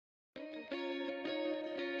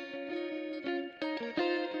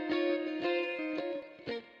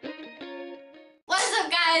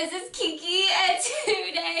guys, it's Kiki and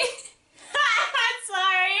today...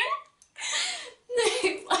 Sorry.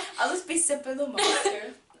 I'll just be sipping the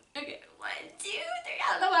monster. Okay, 1, 2, 3.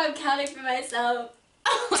 I don't know why I'm counting for myself.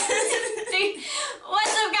 1, 2, 3.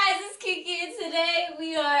 What's up, guys? It's Kiki and today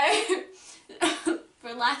we are...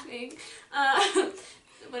 we're laughing.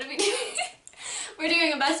 What are we doing? We're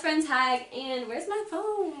doing a best friend tag and where's my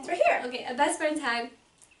phone? It's right here. Okay, a best friend tag.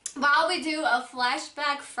 While we do a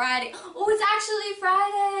flashback Friday. Oh, it's actually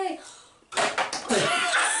Friday.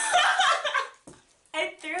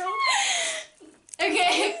 I threw.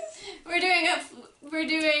 Okay, we're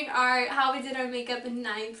doing our how we did our makeup in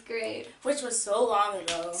 9th grade. Which was so long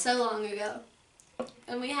ago. So long ago.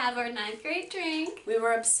 And we have our 9th grade drink. We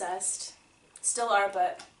were obsessed. Still are,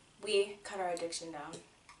 but we cut our addiction down.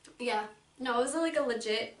 Yeah. No, it was like a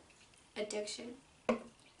legit addiction.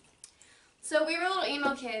 So we were little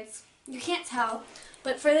emo kids. You can't tell,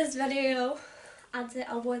 but for this video, I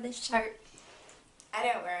wore this shirt. I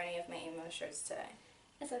didn't wear any of my emo shirts today.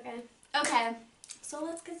 It's okay. Okay, so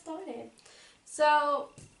let's get started. So,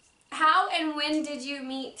 how and when did you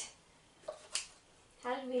meet?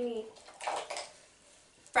 How did we meet?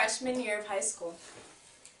 Freshman year of high school.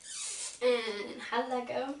 And how did that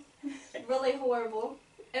go? Really horrible.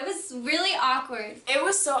 It was really awkward. It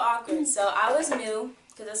was so awkward. So I was new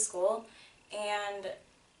to the school, and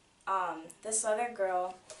this other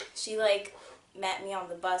girl, she like met me on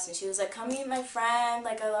the bus, and she was like, "Come meet my friend.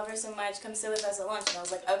 Like, I love her so much. Come sit with us at lunch." And I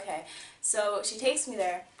was like, "Okay." So she takes me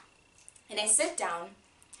there, and I sit down,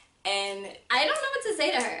 and I don't know what to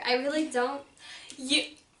say to her. I really don't.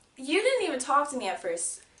 You didn't even talk to me at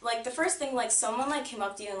first. Like, the first thing, like, someone, like, came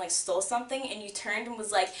up to you and, like, stole something, and you turned and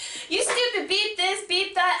was like, "You stupid, beep this,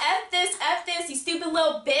 beep that, F this, you stupid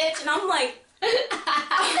little bitch," and I'm like,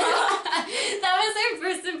 that was her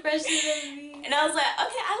first impression of me. And I was like,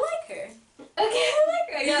 okay, I like her. Okay, I like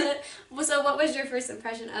her, I got it. Well, so what was your first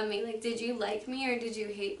impression of me? Like, did you like me or did you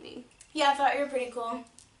hate me? Yeah, I thought you were pretty cool.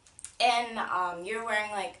 And, you were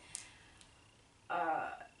wearing, like,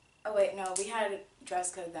 oh wait, no, we had a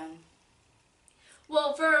dress code then.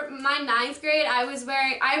 Well, for my 9th grade, I was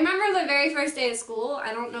wearing, I remember the very first day of school.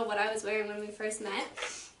 I don't know what I was wearing when we first met.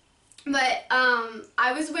 But,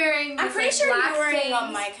 I was wearing these, I'm pretty like, sure black you were wearing things. a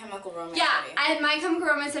My Chemical Romance Yeah, hoodie. I had My Chemical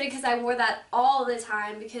Romance hoodie because I wore that all the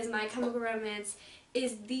time because My Chemical Romance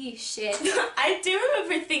is the shit. I do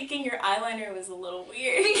remember thinking your eyeliner was a little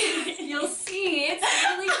weird. You'll see, it's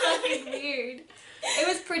really fucking weird. It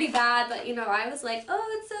was pretty bad, but you know, I was like, oh,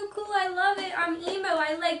 it's so cool, I love it, I'm emo,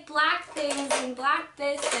 I like black things and black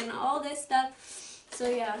this and all this stuff. So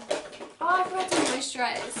yeah. Oh, I forgot to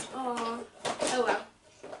moisturize. Oh well.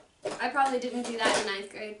 I probably didn't do that in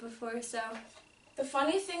 9th grade before, so. The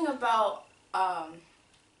funny thing about 9th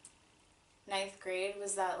grade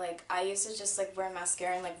was that, like, I used to just, like, wear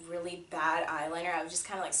mascara and, like, really bad eyeliner. I would just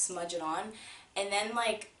kind of, like, smudge it on. And then,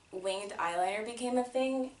 like, winged eyeliner became a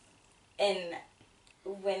thing. And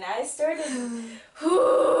when I started,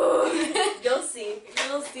 you'll see.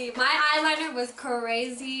 You'll see. My eyeliner was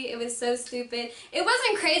crazy. It was so stupid. It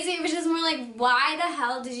wasn't crazy. It was just more like, why the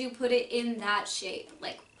hell did you put it in that shape?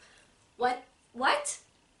 Like, what?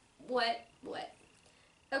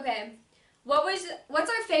 Okay. What's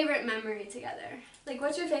our favorite memory together? Like,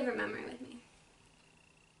 what's your favorite memory with me?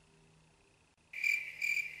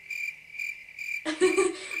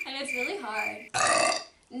 And it's really hard.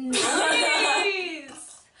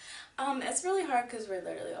 Nice! It's really hard because we're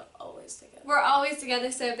literally always together. We're always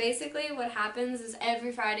together, so basically what happens is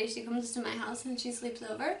every Friday she comes to my house and she sleeps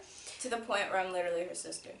over. To the point where I'm literally her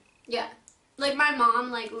sister. Yeah. Like, my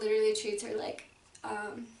mom, like, literally treats her like,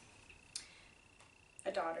 A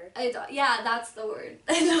daughter. yeah, that's the word.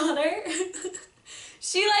 A daughter.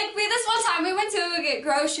 She, like, this one time we went to get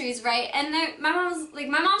groceries, right? And my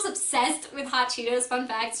mom's obsessed with hot Cheetos. Fun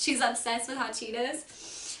fact, she's obsessed with hot Cheetos.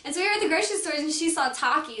 And so we were at the grocery store and she saw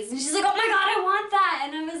Takis and she's like, "Oh my god, I want that!"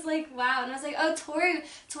 And I was like, "Wow!" And I was like, "Oh, Tori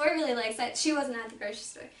really likes that." She wasn't at the grocery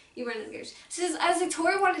store. You weren't at the grocery store. I was like,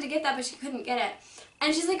 "Tori wanted to get that, but she couldn't get it."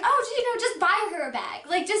 And she's like, "Oh, you know, just buy her a bag,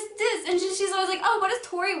 like just this." And she's always like, "Oh, what does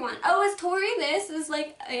Tori want? Oh, is Tori this?" It's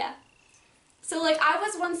like, yeah. So, like, I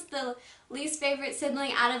was once the least favorite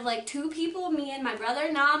sibling out of, like, 2 people, me and my brother.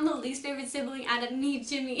 Now I'm the least favorite sibling out of me,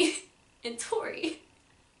 Jimmy, and Tori.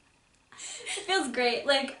 It feels great.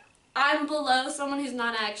 Like, I'm below someone who's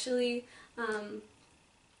not actually a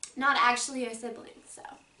sibling, so.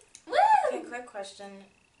 Woo! Okay, quick question.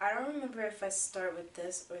 I don't remember if I start with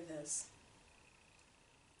this or this.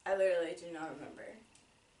 I literally do not remember.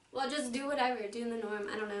 Well, just do whatever. Do the norm.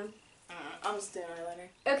 I don't know. I'm just doing eyeliner.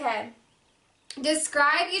 Okay.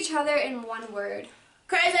 Describe each other in one word.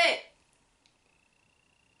 Crazy!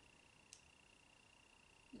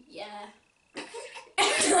 Yeah.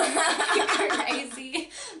 You're crazy.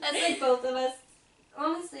 That's like both of us.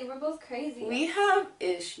 Honestly, we're both crazy. We have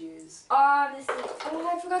issues. Honestly.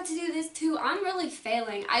 Oh, I forgot to do this too. I'm really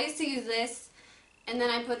failing. I used to use this, and then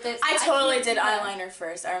I put this. I totally can't did do that. eyeliner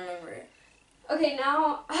first. I remember. Okay,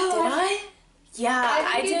 now. Did I? Yeah,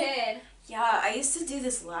 I think you did. Yeah, I used to do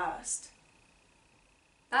this last.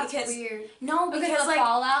 That's weird. No, because of like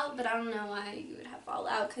fallout, but I don't know why you would have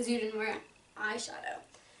fallout because you didn't wear eyeshadow.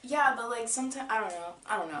 yeah, but like sometimes I don't know.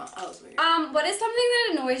 I was weird. What is something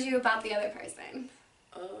that annoys you about the other person?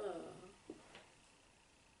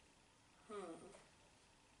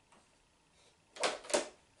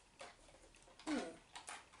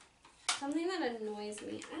 Something that annoys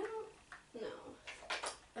me. I don't know.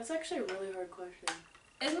 That's actually a really hard question.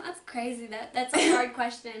 Isn't that crazy? That's a hard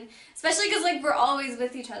question, especially because like we're always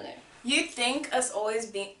with each other. You think us always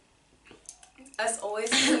being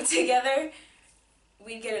together,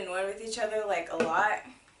 we'd get annoyed with each other like a lot?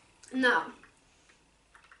 No.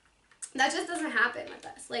 That just doesn't happen with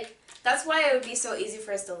us. Like that's why it would be so easy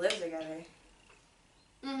for us to live together.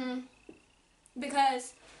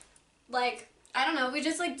 Because, like, I don't know, we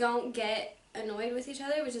just like don't get annoyed with each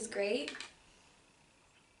other, which is great.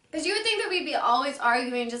 Because you would think that we'd be always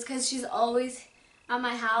arguing just because she's always at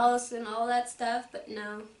my house and all that stuff, but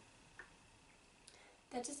no.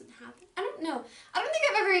 That doesn't happen. I don't know. I don't think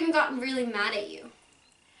I've ever even gotten really mad at you.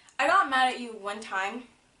 I got mad at you one time.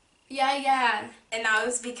 Yeah. And that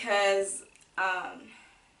was because,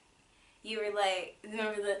 you were like,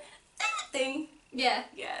 remember the thing? Yeah.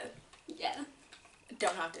 Yeah.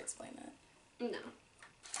 Don't have to explain that. No.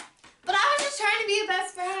 But I was just trying to be a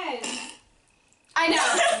best friend. I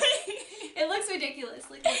know. It looks ridiculous.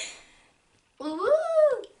 Like, woo!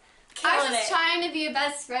 I was just trying to be a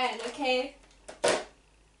best friend, okay?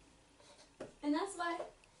 And that's why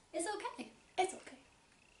it's okay. It's okay.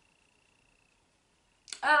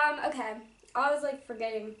 Okay. I was like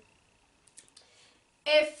forgetting.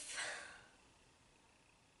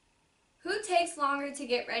 Who takes longer to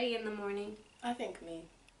get ready in the morning? I think me.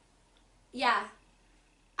 Yeah.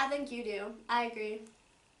 I think you do. I agree.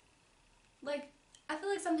 Like, I feel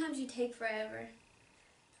like sometimes you take forever.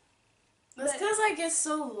 That's because I get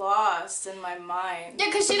so lost in my mind. Yeah,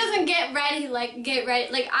 because she doesn't get ready. Like,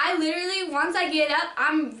 I literally, once I get up,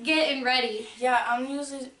 I'm getting ready. Yeah, I'm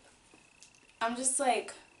just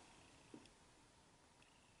like,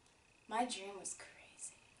 my dream was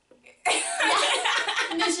crazy. Yeah.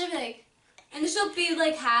 And then she'll be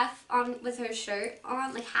like half on with her shirt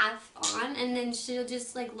on, like half on, and then she'll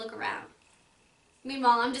just like look around.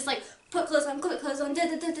 Meanwhile, I'm just like, put clothes on, da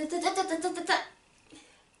da da da da da da da da.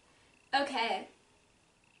 Okay.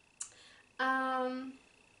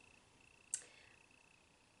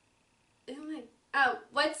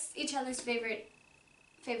 What's each other's favorite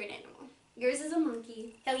animal? Yours is a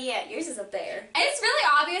monkey. Hell yeah, yours is a bear. And it's really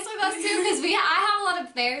obvious with us too, because I have a lot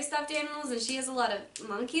of bear stuffed animals, and she has a lot of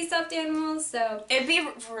monkey stuffed animals. So it'd be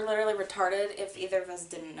literally retarded if either of us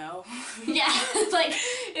didn't know. Yeah, like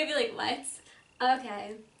it'd be like what?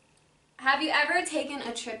 Okay. Have you ever taken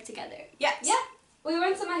a trip together? Yes. Yeah. We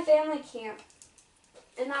went to my family camp,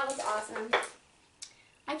 and that was awesome.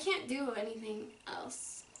 I can't do anything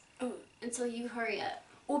else until you hurry up.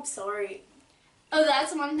 Oops, sorry. Oh,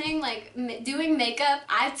 that's one thing, like, doing makeup,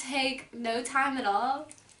 I take no time at all,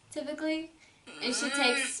 typically, and she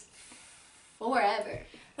takes forever.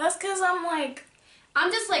 That's because I'm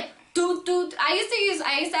just like,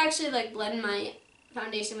 I used to actually, like, blend my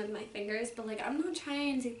foundation with my fingers, but, like, I'm not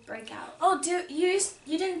trying to break out. Oh, dude, you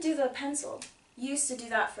didn't do the pencil. You used to do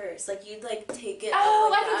that first. Like, you'd, like, take it Oh,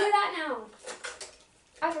 like I can do that now.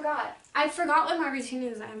 I forgot. I forgot what my routine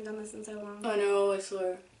is. I haven't done this in so long. I know, I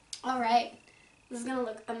swear. All right. This is gonna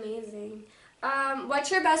look amazing. What's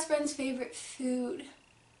your best friend's favorite food?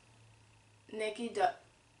 Nikki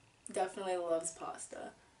definitely loves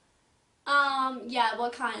pasta. Yeah,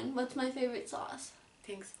 what kind? What's my favorite sauce?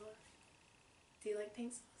 Pink sauce. Do you like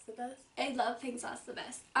pink sauce the best? I love pink sauce the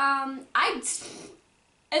best.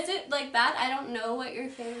 Is it like that? I don't know what your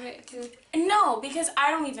favorite food. No, because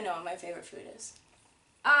I don't even know what my favorite food is.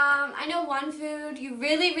 I know one food you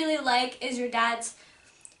really, really like is your dad's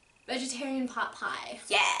vegetarian pot pie.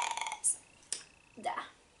 Yes. Da.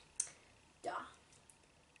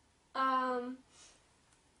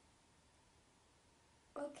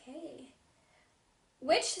 Okay.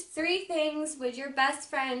 Which 3 things would your best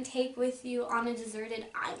friend take with you on a deserted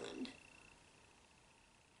island?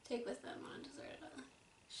 Take with them on a deserted island.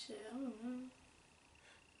 Shit, I don't know.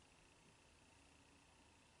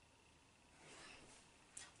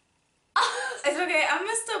 It's okay, I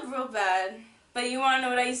messed up real bad. But you wanna know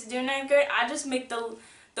what I used to do in 9th grade? I just make the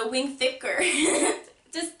the wing thicker.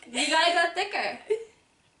 Just, you gotta go thicker.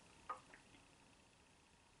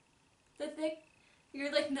 The thick,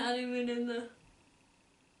 you're like not even in the...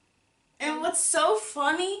 And what's so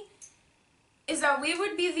funny is that we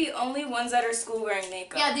would be the only ones at our school wearing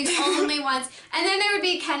makeup. Yeah, the only ones. And then there would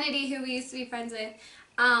be Kennedy, who we used to be friends with.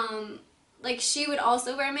 Like, she would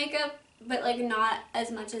also wear makeup, but, like, not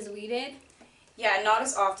as much as we did. Yeah, not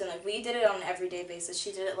as often. Like, we did it on an everyday basis.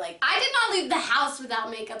 She did it, like... I did not leave the house without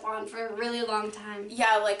makeup on for a really long time.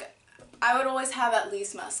 Yeah, like, I would always have at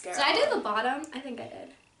least mascara. Did I do the bottom? I think I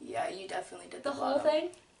did. Yeah, you definitely did The the whole bottom. thing?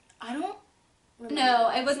 I don't remember. No,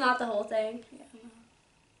 it was not the whole thing. Yeah,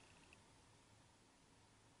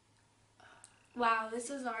 no. Wow, this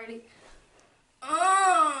is already...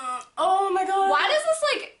 Oh my god. Why does this,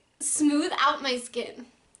 like, smooth out my skin?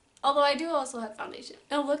 Although I do also have foundation.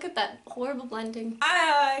 Oh, look at that horrible blending.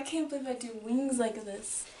 I can't believe I do wings like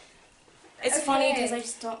this. It's funny because I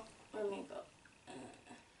just don't wear makeup.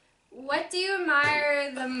 What do you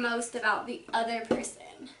admire the most about the other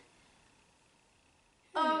person?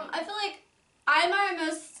 I feel like I admire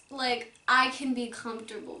most, like, I can be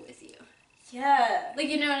comfortable with you. Yeah. Like,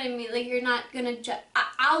 you know what I mean? Like, you're not gonna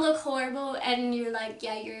I'll look horrible and you're like,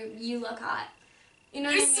 yeah, you look hot. You know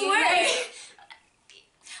what I mean? swear.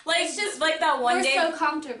 Like, it's just like that one day. We're so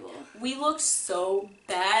comfortable. We looked so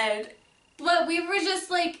bad. But we were just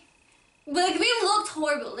like we looked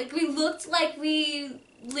horrible. Like, we looked like we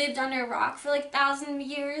lived under a rock for like 1,000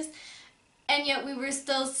 years. And yet we were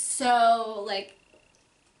still so, like,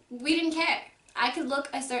 we didn't care. I could look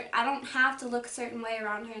I don't have to look a certain way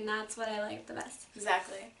around her, and that's what I like the best.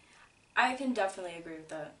 Exactly. I can definitely agree with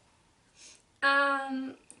that. I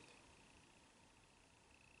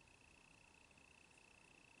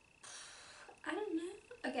don't know.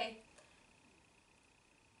 Okay.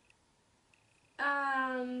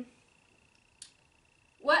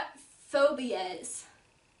 What phobias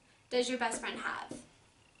does your best friend have?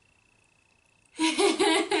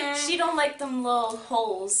 She don't like them little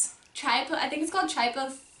holes. I think it's called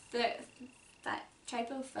trypophobia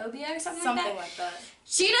or something like that. Like that.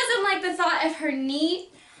 She doesn't like the thought of her knee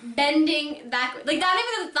bending backward. Like, not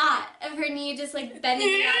even the thought of her knee just, like, bending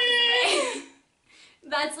the opposite way.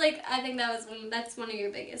 That's, like, I think that's one of your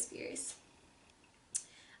biggest fears.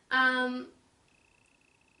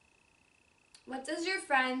 What does your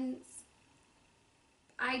friend's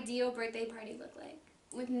ideal birthday party look like?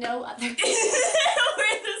 With no other people.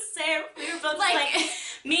 We're the same. We were both like us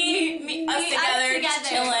together, just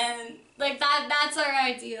chilling. Like, that's our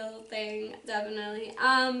ideal thing, definitely.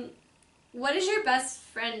 What is your best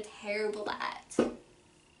friend terrible at?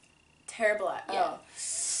 Terrible at? Yeah.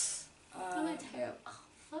 Oh. What am I terrible? Oh,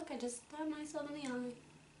 fuck, I just stabbed myself in the eye.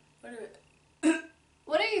 What are we...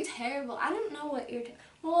 What are you terrible? I don't know what you're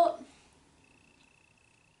well...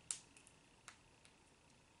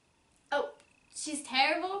 Oh, she's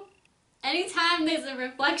terrible. Anytime there's a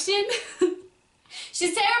reflection,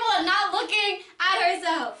 she's terrible at not looking at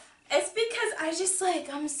herself. It's because I'm just like,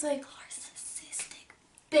 narcissistic.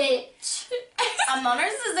 Bitch. I'm not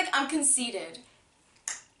narcissistic, I'm conceited.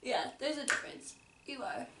 Yeah, there's a difference. You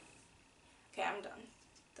are. Okay, I'm done.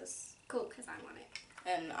 This. Cool, because I want it.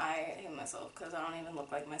 And I hate myself because I don't even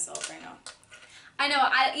look like myself right now. I know,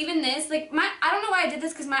 even this, like, I don't know why I did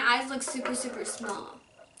this because my eyes look super, super small.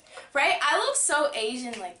 Right? I look so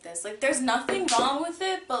Asian like this. Like, there's nothing wrong with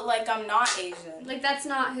it, but, like, I'm not Asian. Like, that's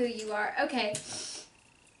not who you are. Okay.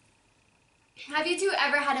 Have you two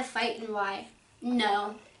ever had a fight and why?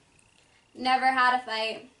 No. Never had a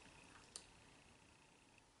fight.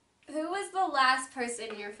 Who was the last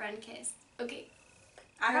person your friend kissed? Okay.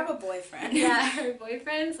 I have a boyfriend. Yeah, her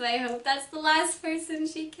boyfriend, so I hope that's the last person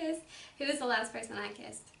she kissed. Who was the last person I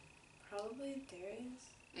kissed? Probably Darius.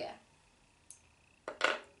 Yeah.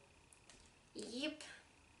 Yep.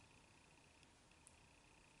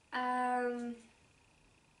 Oh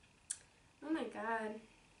my god.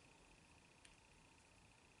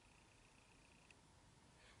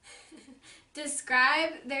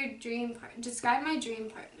 Describe my dream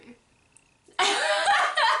partner.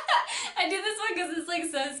 I did this one because it's like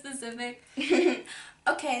so specific.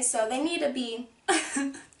 Okay, so they need to be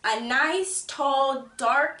a nice, tall,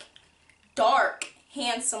 dark,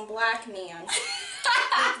 handsome black man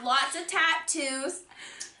with lots of tattoos.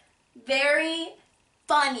 Very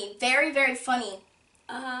funny, very, very funny.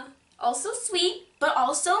 Uh-huh. Also sweet, but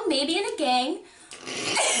also maybe in a gang.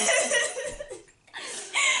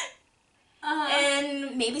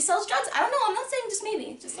 And maybe sells drugs. I don't know. I'm not saying just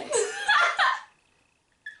maybe. Just like.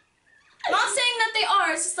 I'm not saying that they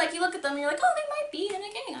are. It's just like you look at them and you're like, oh, they might be in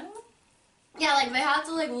a gang. I don't know. Yeah, like they have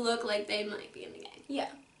to like look like they might be in the gang. Yeah.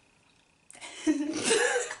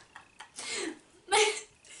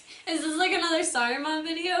 Is this like another Sorry Mom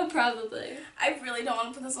video? Probably. I really don't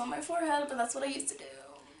want to put this on my forehead, but that's what I used to do.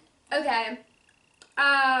 Okay.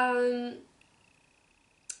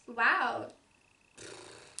 Wow.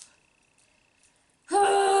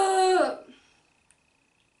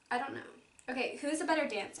 I don't know. Okay, who's a better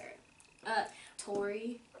dancer?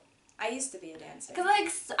 Tori. I used to be a dancer. Cause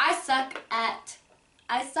like I suck at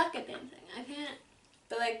dancing. I can't.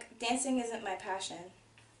 But like dancing isn't my passion.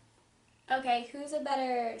 Okay, who's a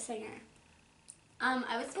better singer?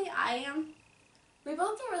 I would say I am. We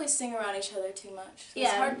both don't really sing around each other too much. So Yeah.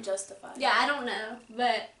 It's hard to justify. Yeah, I don't know,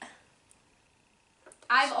 but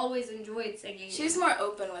I've always enjoyed singing. She's more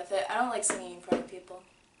open with it. I don't like singing in front of people.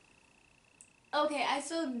 Okay, I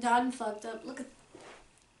so done fucked up. Look at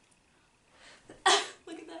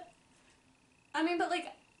look at that. I mean, but like,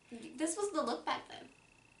 this was the look back then.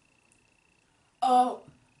 Oh,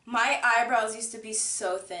 my eyebrows used to be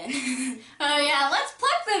so thin. Oh yeah, let's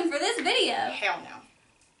pluck them for this video. Hell no.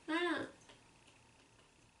 I don't know.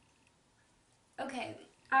 Okay.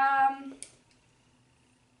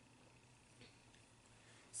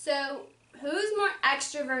 So who's more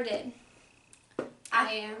extroverted?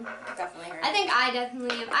 I am. Definitely her. I think I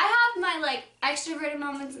definitely am. I have my like extroverted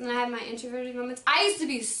moments and then I have my introverted moments. I used to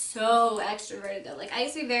be so extroverted though. Like I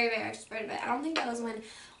used to be very, very extroverted, but I don't think that was when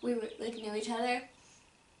we were like knew each other.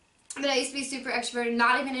 But I used to be super extroverted,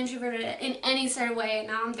 not even introverted in any sort of way, and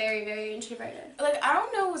now I'm very, very introverted. Like I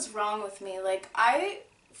don't know what's wrong with me. Like I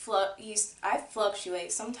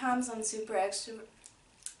fluctuate. Sometimes I'm super extrovert,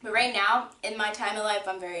 but right now in my time of life,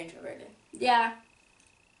 I'm very introverted. Yeah.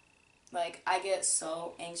 Like I get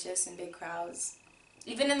so anxious in big crowds,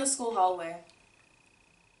 even in the school hallway.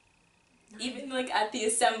 Even like at the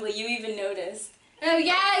assembly, you even noticed. Oh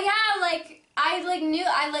yeah. Like I like knew.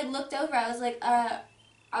 I like looked over. I was like, are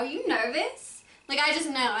you nervous? Like I just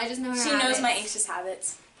know. Her She habits. knows my anxious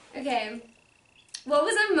habits. Okay. What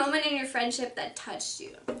was a moment in your friendship that touched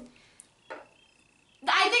you?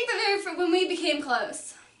 I think the very when we became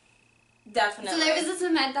close. Definitely. So there was this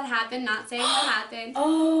event that happened, not saying what happened.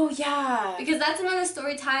 Oh, yeah. Because that's another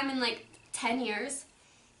story time in like 10 years.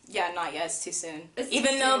 Yeah, not yet. It's too soon. It's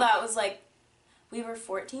Even too though soon. that was like, we were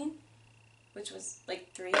 14, which was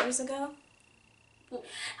like 3 years ago.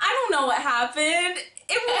 I don't know what happened.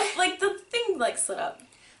 It was like the thing like slid up.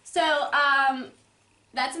 So,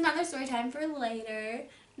 that's another story time for later.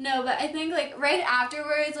 No, but I think like right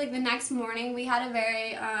afterwards, like the next morning, we had a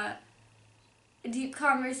very deep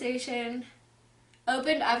conversation,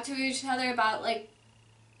 opened up to each other about like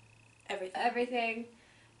everything,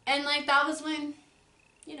 and like that was when,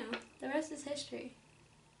 you know, the rest is history.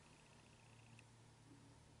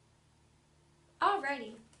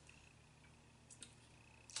 Alrighty.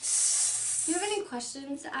 Do you have any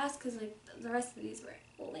questions to ask? Because like the rest of these were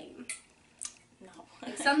lame. No.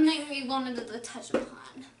 Like something we wanted to touch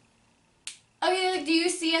upon. Okay, like do you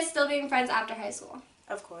see us still being friends after high school?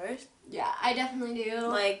 Of course. Yeah, I definitely do.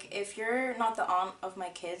 Like, if you're not the aunt of my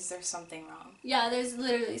kids, there's something wrong. Yeah, there's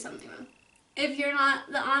literally something wrong. If you're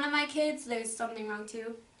not the aunt of my kids, there's something wrong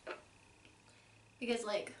too. Because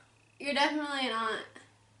like, you're definitely an aunt.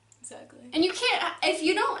 Exactly. And you can't, if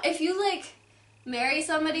you like marry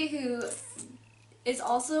somebody who is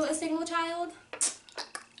also a single child,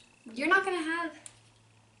 you're not gonna have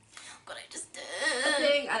What I just did. a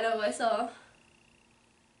thing. I know myself.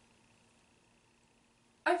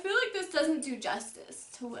 I feel like this doesn't do justice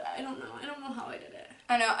to what I don't know how I did it.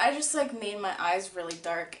 I know, I just like made my eyes really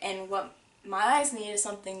dark, and what my eyes need is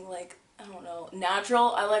something like, I don't know,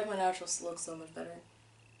 natural. I like my natural look so much better.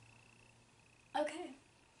 Okay.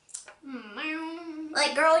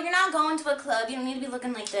 Like, girl, you're not going to a club. You don't need to be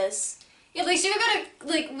looking like this. Yeah, like she would go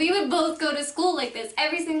to we would both go to school like this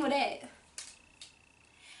every single day.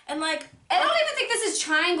 And like, I don't even think this is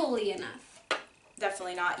triangle-y enough.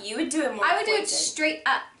 Definitely not. You would do it more I would do it pointed. straight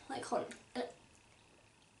up. Like, hold on.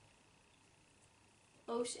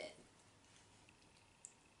 Oh shit.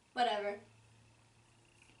 Whatever.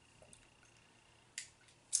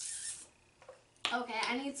 Okay,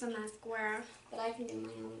 I need some mascara, but I can do my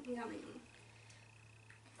own. I got my own.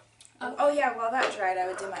 Oh yeah, while that dried, I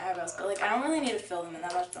would do my eyebrows, but like I don't really need to fill them in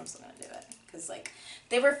that much, but I'm still gonna do it because like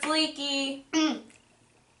they were flaky. I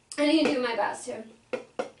need to do my brows too.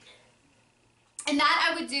 And that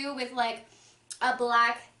I would do with like a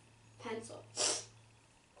black pencil.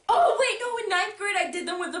 Oh wait, no, in 9th grade I did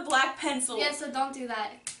them with a black pencil. Yeah, so don't do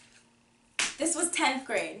that. This was 10th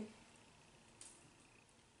grade.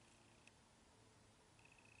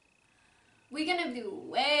 We're gonna do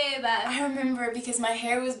way better. I remember because my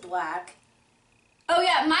hair was black. Oh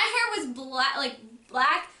yeah, my hair was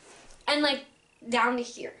black, and like down to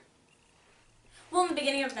here. Well, in the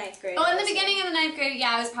beginning of 9th grade. Oh, in the beginning of the 9th grade,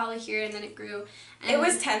 yeah, I was probably here, and then it grew. And it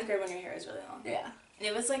was 10th grade when your hair was really long. Yeah. And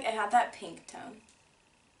it was like, it had that pink tone.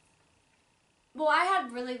 Well, I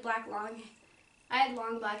had really I had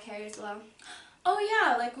long black hair as well. Oh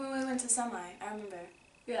yeah, like when we went to semi, I remember.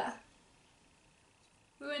 Yeah.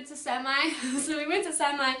 We went to semi. So we went to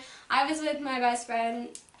semi. I was with my best friend,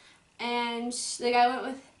 and I went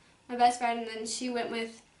with my best friend, and then she went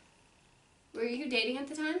with. Were you dating at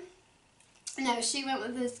the time? No, she went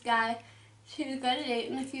with this guy. She was going to date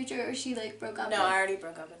in the future, or she like broke up. No, I already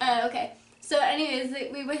broke up with him. Oh, okay. So, anyways,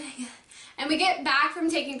 we went, and we get back from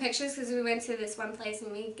taking pictures because we went to this one place,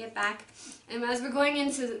 and we get back, and as we're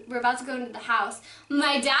about to go into the house,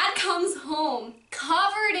 my dad comes home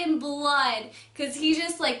covered in blood because he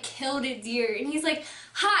just like killed a deer, and he's like,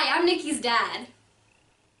 "Hi, I'm Nikki's dad."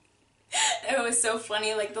 It was so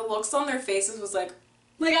funny. Like the looks on their faces was like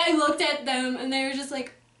I looked at them, and they were just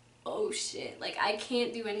like, "Oh shit!" Like I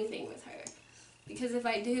can't do anything with her because if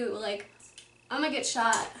I do, like, I'm gonna get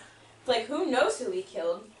shot. Like, who knows who he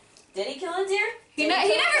killed? Did he kill a deer? He never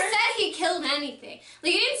said he killed anything.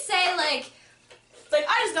 Like, he didn't say, like,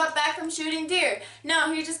 I just got back from shooting deer.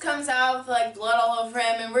 No, he just comes out with, like, blood all over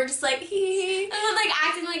him, and we're just like, hee hee. And we're, like,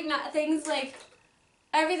 acting like things, like,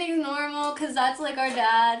 everything's normal, because that's, like, our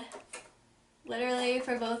dad. Literally,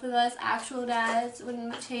 for both of us, actual dads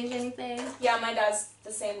wouldn't change anything. Yeah, my dad's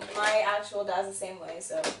the same. My actual dad's the same way,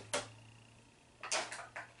 so.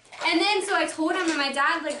 And then, so I told him, and my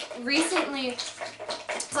dad, like, recently,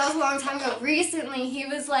 so that was a long time ago, recently, he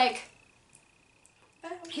was like,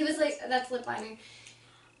 that's lip liner.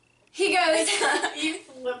 He goes, You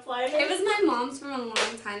lip liner? It was my mom's from a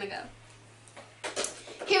long time ago.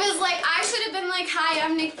 He was like, I should have been like, "Hi,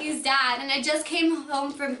 I'm Nikki's dad, and I just came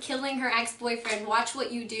home from killing her ex-boyfriend. Watch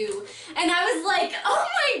what you do." And I was like, oh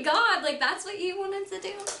my god, like, that's what you wanted to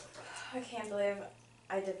do? I can't believe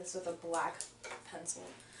I did this with a black pencil.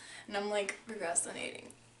 And I'm like procrastinating.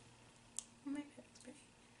 Oh my god, it's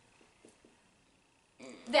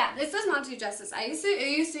pretty. Yeah, this does not do justice.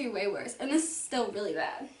 It used to be way worse, and this is still really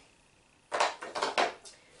bad.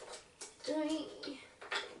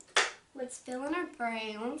 Let's fill in our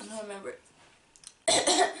browns. I remember.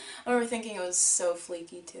 I remember thinking it was so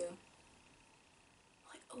flaky too.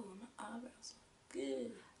 Like, oh, my eyebrows look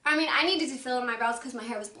good. I mean, I needed to fill in my brows because my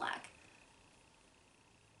hair was black.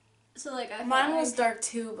 So, like, Mine was dark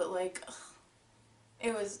too, but like,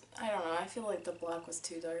 it was, I don't know, I feel like the black was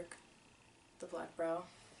too dark. The black brow.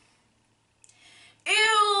 Ew,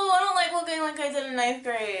 I don't like looking like I did in 9th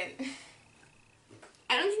grade.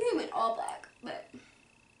 I don't think I went all black, but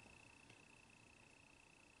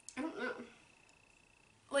I don't know.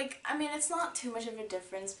 Like, I mean, it's not too much of a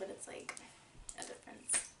difference, but it's like a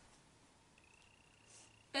difference.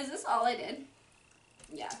 Is this all I did?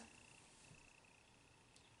 Yeah.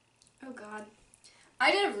 Oh god.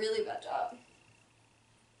 I did a really bad job.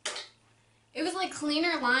 It was like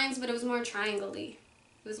cleaner lines, but it was more triangle-y.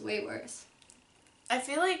 It was way worse. I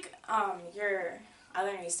feel like your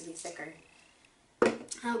eyeliner needs to be thicker.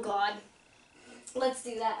 Oh god. Let's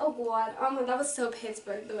do that. Oh god. Oh my, that was so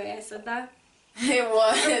Pittsburgh the way I said that. It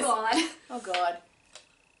was. Oh god. Oh god.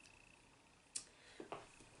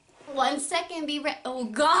 1 second, be ready. Oh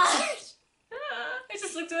gosh! I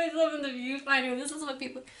just looked at myself in the viewfinder. This is what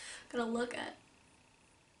people are gonna look at.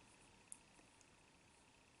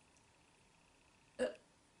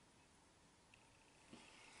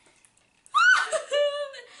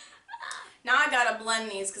 Now I gotta blend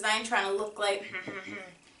these because I ain't trying to look like.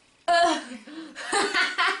 Oh,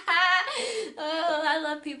 I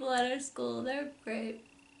love people at our school. They're great.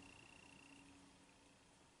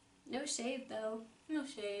 No shade though. No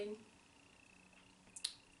shade.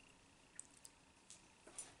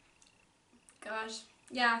 Gosh.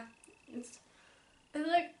 Yeah. It's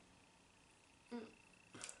like.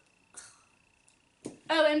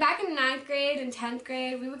 Oh, and back in 9th grade and 10th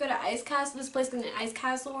grade, we would go to Ice Castle. This place called the Ice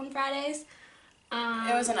Castle on Fridays.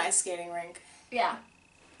 It was an ice skating rink. Yeah.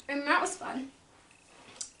 And that was fun.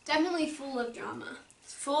 Definitely full of drama.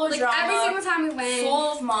 Full of like, drama. Every single time we went.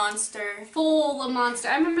 Full of monster. Full of monster.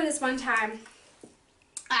 I remember this one time.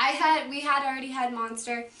 We had already had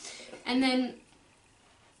monster. And then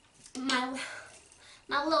my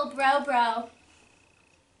little bro.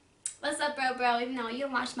 What's up, bro? Even though you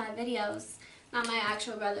don't watch my videos. Not my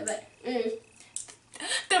actual brother, but the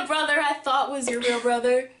brother I thought was your real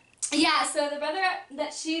brother. Yeah, so the brother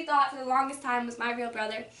that she thought for the longest time was my real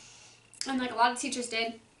brother, and like a lot of teachers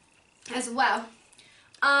did as well.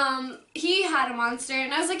 He had a monster,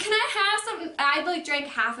 and I was like, "Can I have some?" I like drank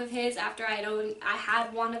half of his after I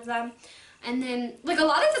had one of them. And then, like, a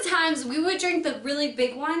lot of the times we would drink the really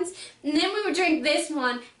big ones, and then we would drink this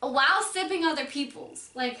one while sipping other people's.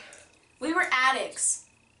 Like, we were addicts.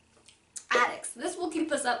 Addicts. This will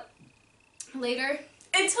keep us up later.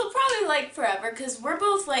 Until probably, like, forever, because we're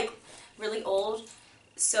both, like, really old,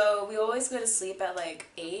 so we always go to sleep at, like,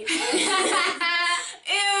 8. Ew,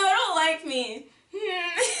 don't like me.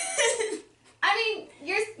 I mean,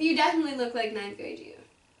 you definitely look like 9th grade you.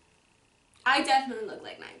 I definitely look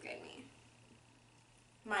like 9th grade me.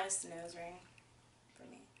 Minus the nose ring for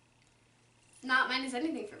me. Not minus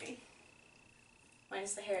anything for me.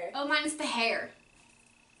 Minus the hair. Oh, minus the hair.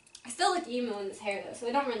 I still look emo in this hair though, so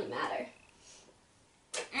it don't really matter.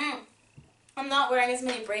 I'm not wearing as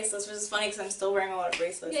many bracelets, which is funny because I'm still wearing a lot of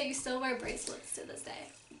bracelets. Yeah, you still wear bracelets to this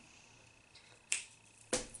day.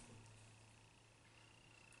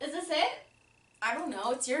 Is this it? I don't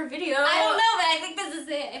know. It's your video. I don't know, but I think this is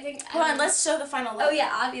it. I think. Hold on, let's show the final look. Oh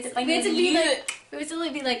yeah, obviously. We have to be like. We have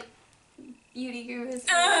to be like beauty gurus.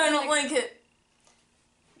 I don't like it.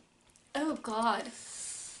 Oh God.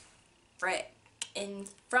 Frick in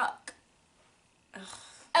frock. Ugh.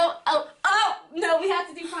 Oh! No, we have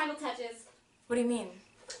to do final touches. What do you mean?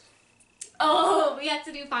 Oh, we have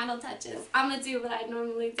to do final touches. I'm gonna do what I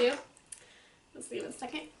normally do. Let's see in a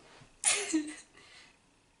second.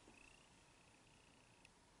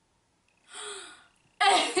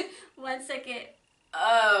 1 second.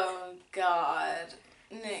 Oh God,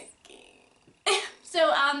 Nikki.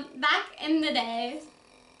 So back in the day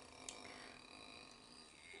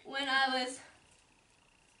when I was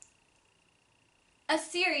a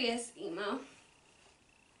serious emo.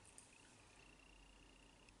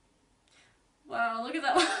 Wow, look at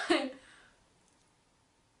that line.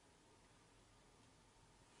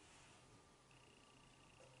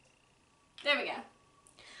 There we go.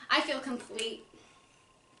 I feel complete.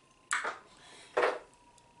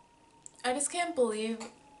 I just can't believe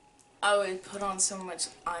I would put on so much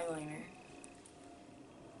eyeliner.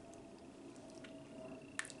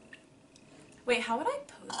 Wait, how would I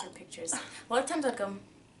pose for pictures? A lot of times I'd go,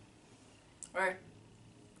 or,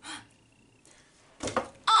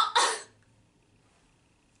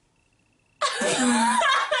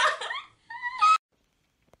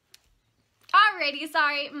 Alrighty,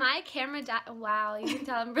 sorry, my camera died. Wow, you can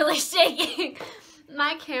tell I'm really shaking.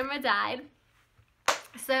 My camera died.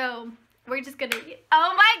 So, we're just gonna,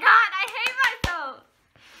 oh my God, I hate myself.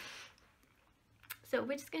 So,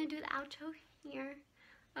 we're just gonna do the outro here.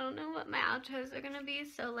 I don't know what my outros are gonna be,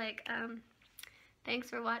 so like, thanks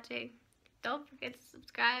for watching. Don't forget to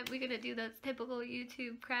subscribe. We're gonna do those typical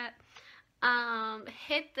YouTube crap.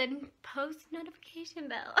 Hit the post notification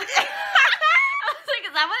bell. I was like,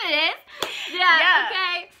 is that what it is? Yeah.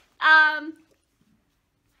 Okay.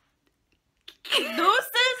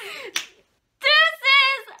 Deuces.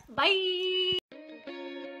 Bye.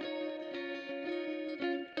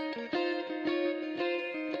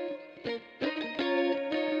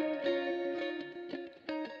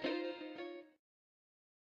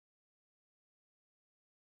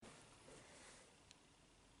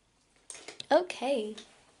 Okay.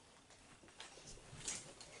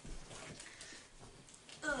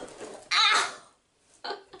 Oh.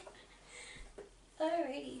 Ow!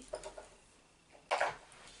 Alrighty.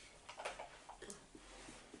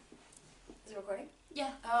 is it recording?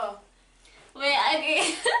 Yeah. Oh. Wait,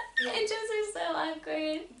 okay. Intros are so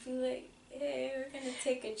awkward. Be like, hey, we're gonna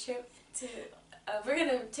take a trip to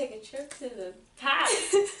the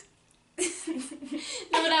past. No,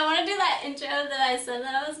 but I want to do that intro that I said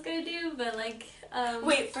that I was gonna do, but like,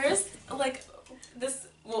 Wait, first, like, this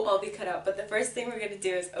will all be cut out, but the first thing we're gonna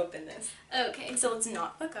do is open this. Okay. So let's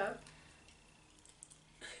not fuck up.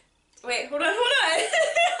 Wait, hold on.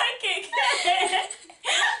 I can't get it.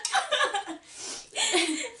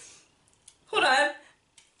 Hold on.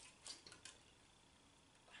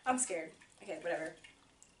 I'm scared. Okay, whatever.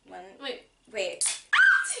 Wait.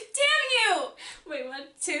 Damn you! Wait, 1,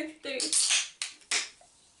 2, 3.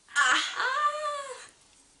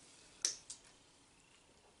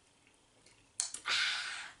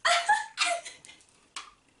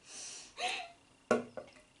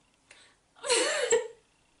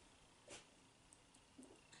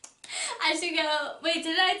 I should go. Wait,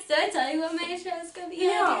 did I tell you what my intro is gonna be?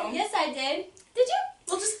 No. Yes, I did. Did you?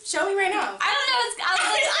 Well, just show me right now. I don't know. I was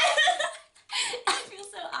like, I feel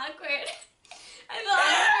so awkward. I feel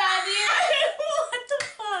awkward around you. What the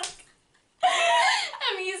fuck?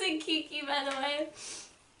 I'm using Kiki, by the way.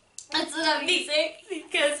 That's what I'm using.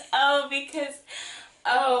 Because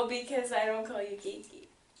I don't call you Kiki.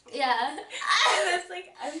 Yeah. And it's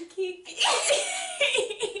like, I'm Kiki.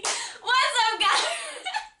 What's up, guys?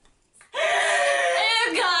 Oh,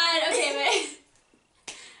 God. Okay, wait.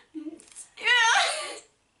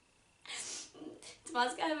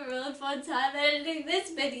 Tom's gonna have a really fun time editing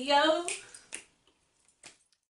this video.